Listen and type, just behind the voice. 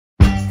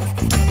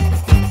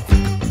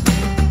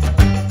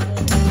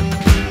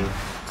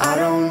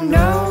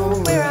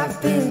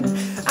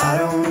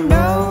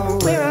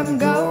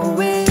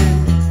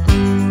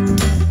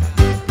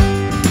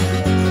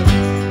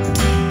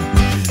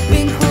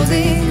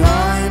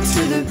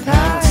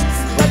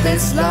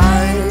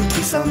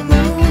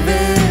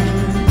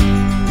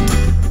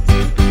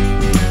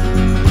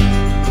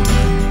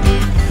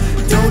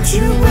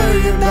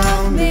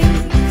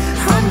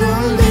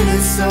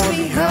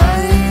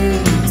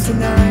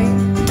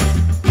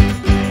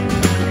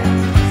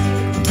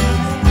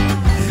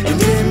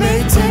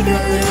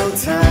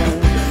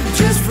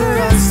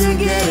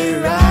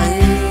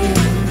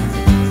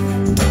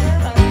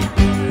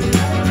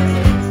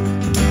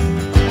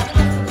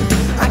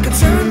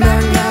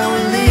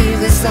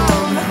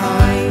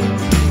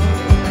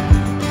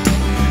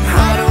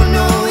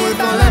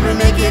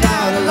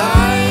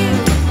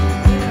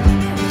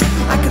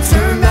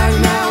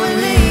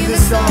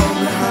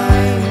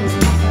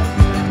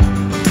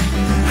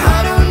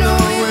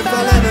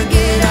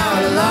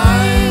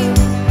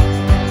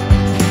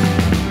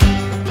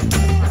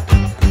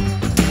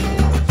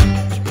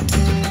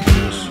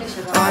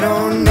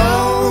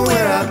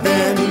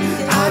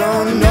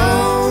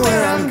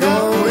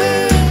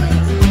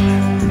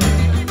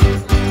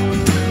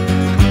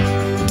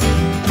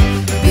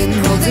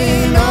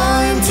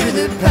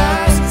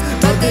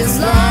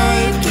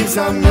keeps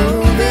on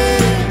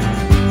moving.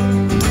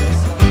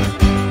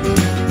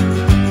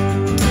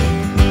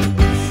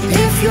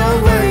 If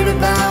you're worried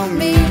about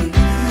me,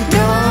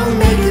 no, I'll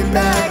make it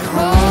back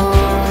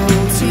home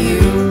to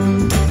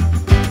you.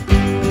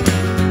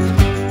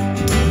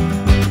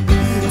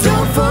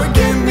 Don't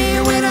forget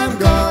me when I'm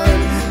gone,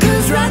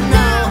 'cause right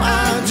now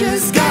I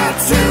just got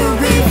to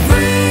be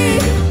free.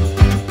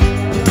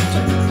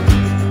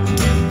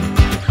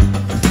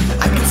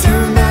 I can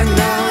turn back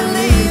now and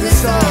leave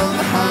this all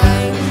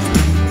behind.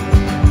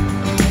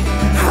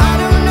 I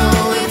don't know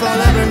if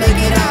I'll ever make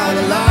it out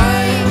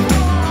alive.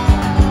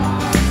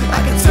 I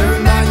can turn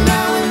back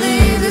now and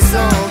leave this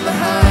all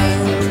behind.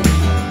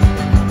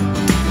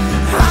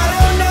 I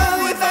don't know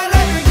if I'll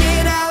ever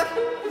get out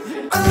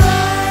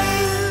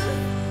alive.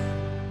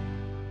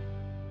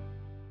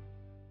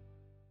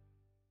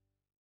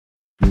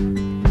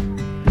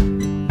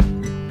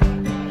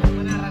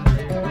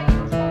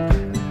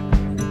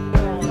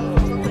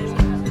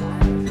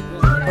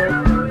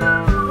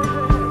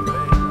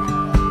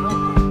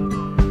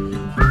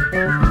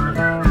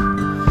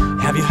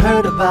 Have you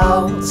heard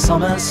about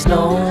summer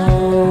snow?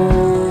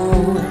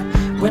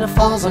 When it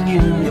falls on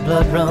you, your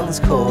blood runs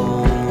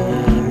cold.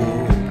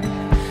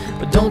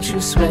 But don't you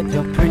sweat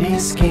your pretty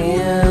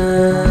skin,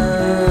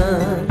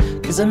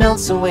 'cause it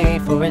melts away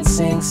for it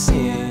sinks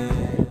in.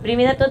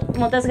 Primer de tot,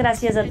 moltes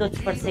gràcies a tots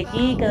per ser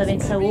aquí, que de ben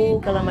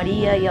segur que la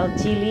Maria i el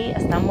Xili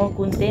estan molt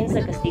contents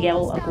de que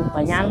estigueu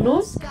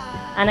acompanyant-los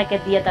en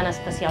aquest dia tan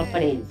especial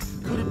per ells.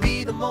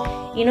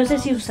 I no sé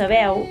si ho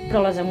sabeu,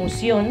 però les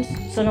emocions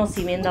són el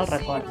ciment del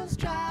record.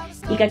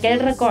 I que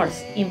aquells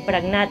records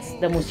impregnats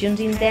d'emocions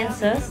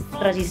intenses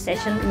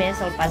resisteixen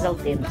més al pas del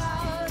temps.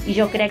 I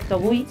jo crec que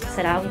avui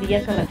serà un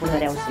dia que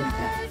recordareu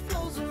sempre.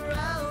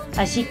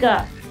 Així que,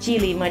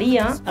 Xili i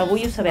Maria,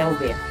 avui ho sabeu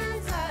bé.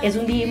 És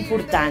un dia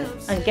important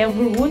en què heu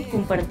volgut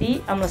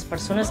compartir amb les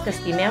persones que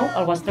estimeu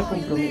el vostre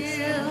compromís.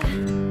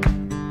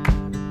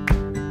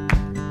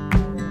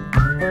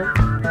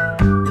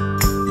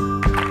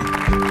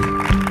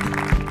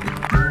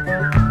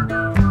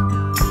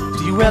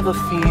 Do you ever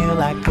feel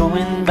like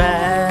going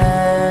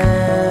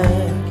back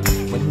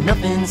when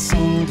nothing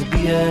seemed to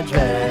be a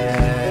drag?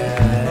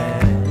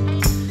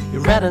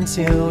 You ran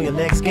until your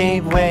legs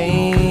gave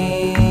way,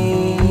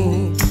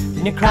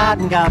 then you cried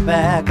and got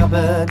back up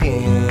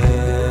again.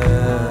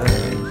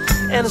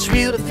 And it's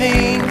real to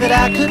think that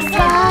I could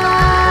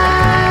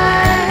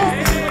fly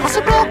across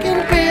a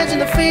broken bridge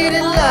in a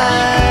fading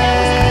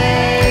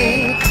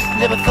light.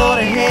 Never thought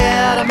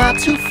ahead of my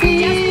 2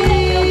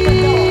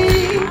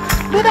 feet,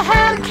 with a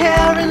hand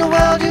carrying the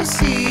world you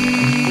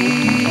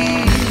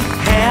see.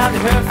 Have you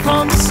heard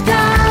from the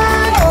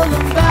sky all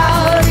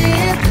about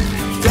it?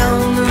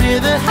 Down the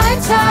river, high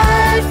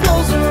tide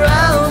flows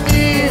around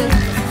it.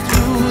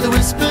 Through the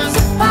whispers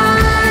of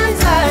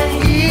pines, I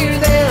hear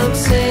them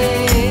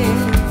sing.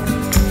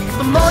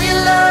 The more you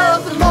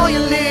love, the more you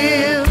live.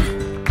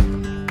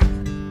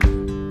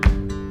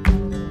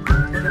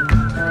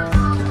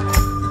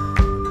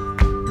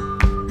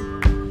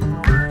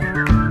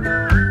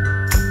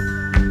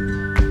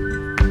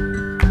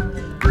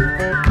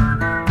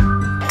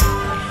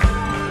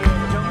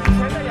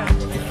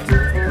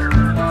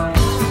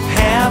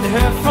 Have you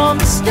heard from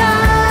the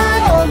sky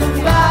all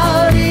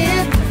about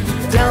it?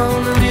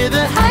 Down the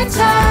river, high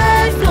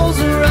tide flows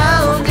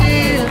around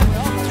it.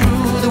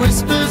 Through the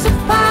whispers of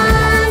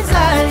pines, I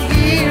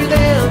hear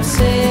them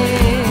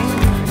sing.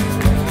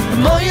 The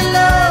more you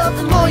love,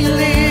 the more you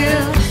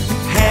live.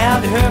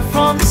 Have you heard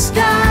from the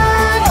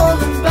sky all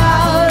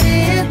about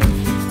it?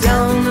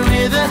 Down the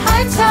river,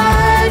 high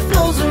tide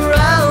flows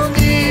around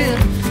it.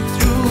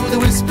 Through the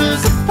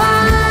whispers of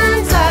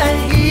pines, I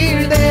hear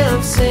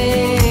them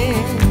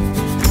sing.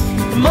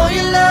 The more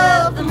you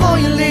love, the more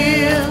you live.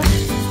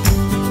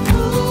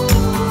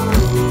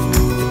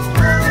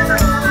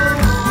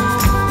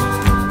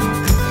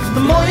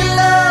 The more you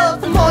love,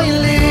 the more you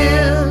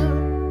live.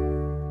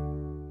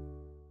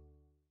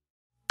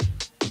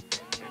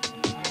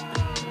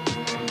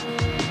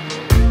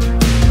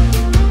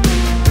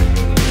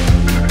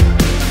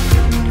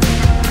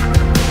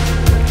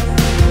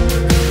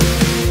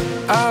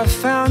 I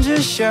found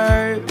your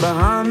shirt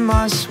behind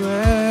my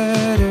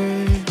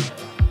sweater.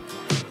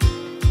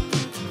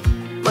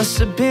 Must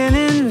have been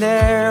in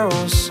there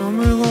all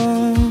summer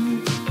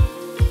long.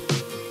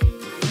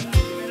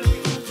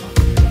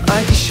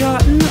 Like a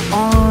shot in the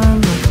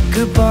arm, like a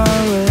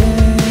goodbye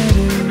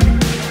letter.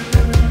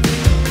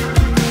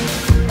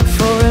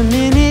 For a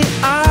minute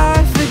I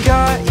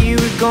forgot you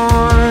were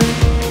gone.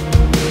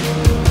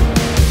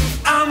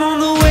 I'm on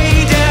the way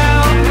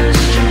down, a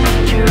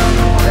stranger on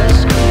the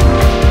west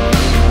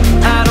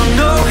coast. I don't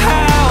know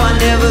how I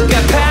never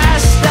got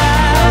past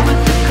that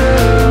with the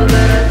girl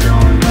that I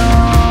don't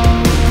know.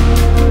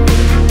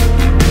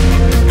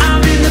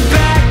 I'm in the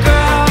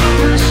background,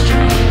 a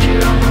stranger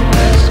on the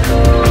west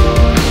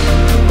coast.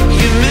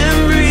 Your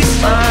memory's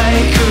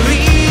like a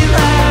real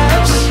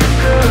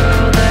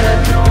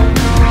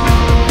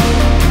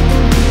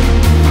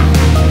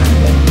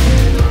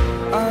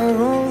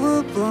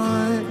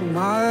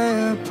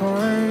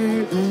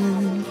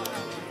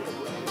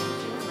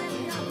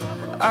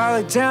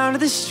down to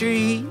the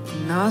street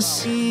and I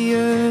see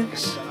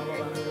us.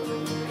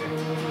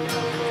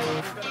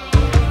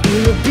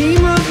 You're a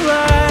beam of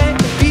light,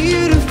 a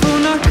beautiful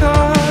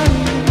narcotic.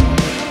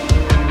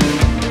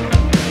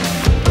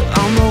 But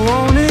I'm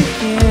alone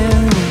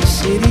again on the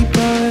city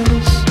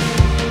bus.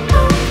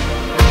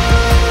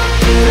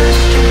 You're a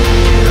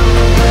stranger on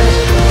the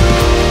West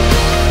Coast.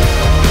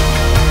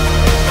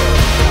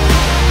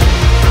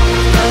 I'm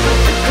in love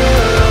with the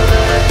girl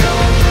that I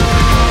don't know.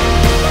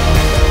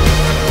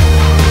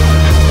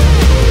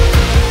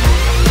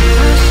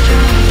 You're a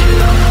stranger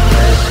on the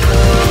West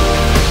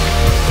Coast.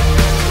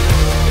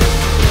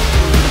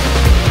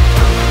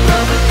 I'm in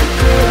love with the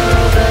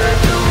girl that I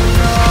don't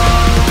know.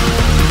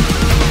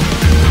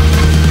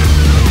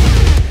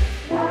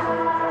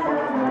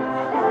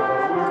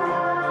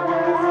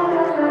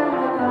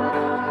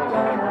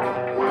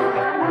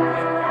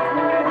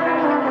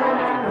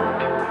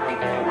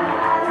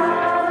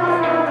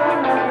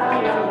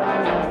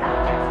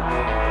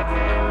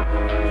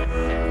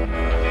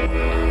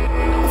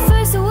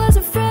 First I was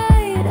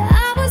afraid,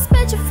 I was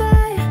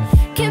petrified.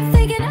 Kept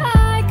thinking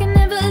I can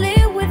never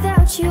live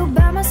without you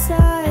by my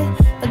side.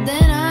 But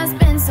then I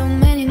spent so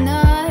many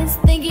nights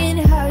thinking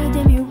how you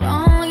did me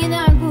wrong, and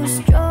I grew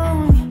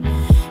strong.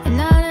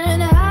 And I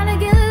learned how to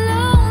get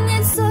along,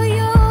 and so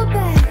you're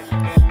back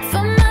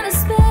from outer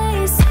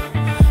space.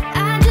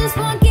 I just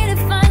won't get to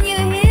find you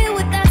here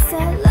with that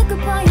sad look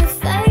upon your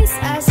face.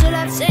 I should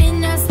have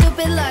changed that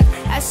stupid lock.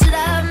 I should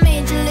have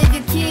made you leave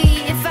your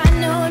key. If I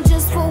know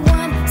just for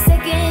 1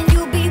 second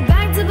you'll be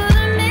back to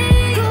bother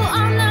me. Go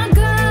on now,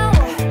 girl,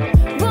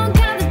 walk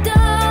out the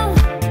door.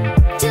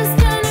 Just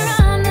turn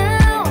around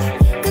now,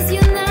 'cause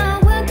you're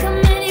not welcome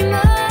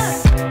anymore.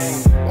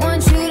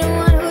 Want you the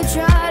one who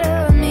tried to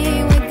hurt me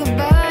with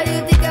goodbye. Do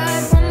you think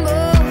I'd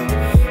fumble?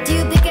 Do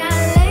you think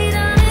I'd lay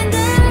down and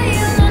die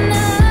all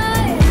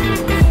night?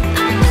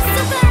 I will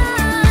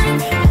survive,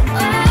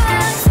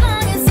 as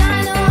long as I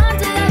know I'm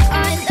to love.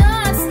 I know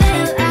I'll stay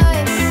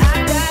alive. I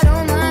got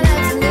all my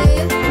life to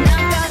live, and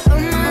I've got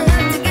all my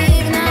life to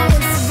give, and I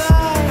will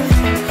survive.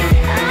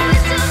 I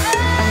will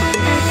survive.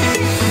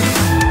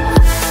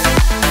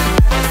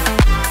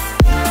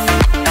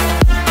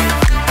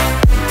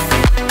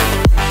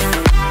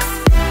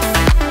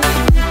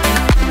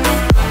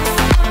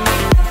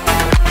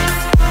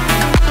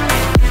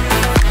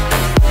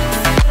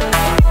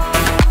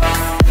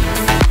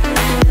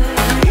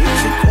 It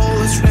took all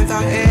the strength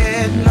I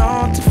had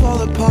not to fall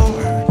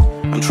apart.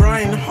 I'm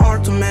trying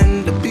hard to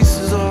mend the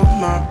pieces of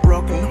my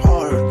broken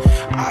heart.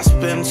 I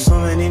spent so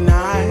many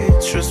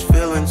nights just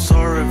feeling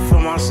sorry for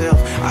myself.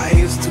 I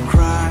used to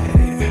cry,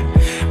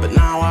 but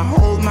now I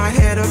hold my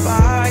head up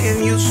high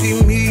and you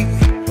see me,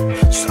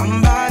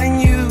 somebody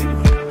new.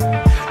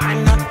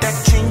 I'm not that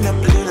chained up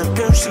little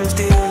person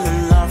still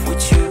in love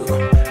with you.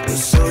 And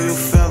so you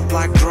felt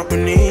like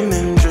dropping in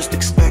and just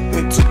expect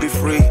me to be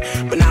free.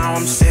 But now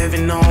I'm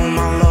saving all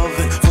my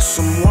loving for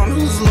someone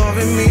who's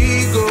loving me.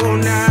 Go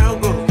now,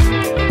 go.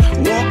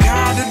 Walk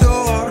out the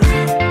door,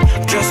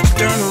 just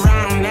turn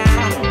around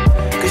now,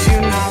 'cause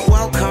you're not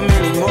welcome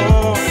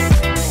anymore.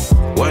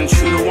 Weren't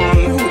you the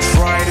one who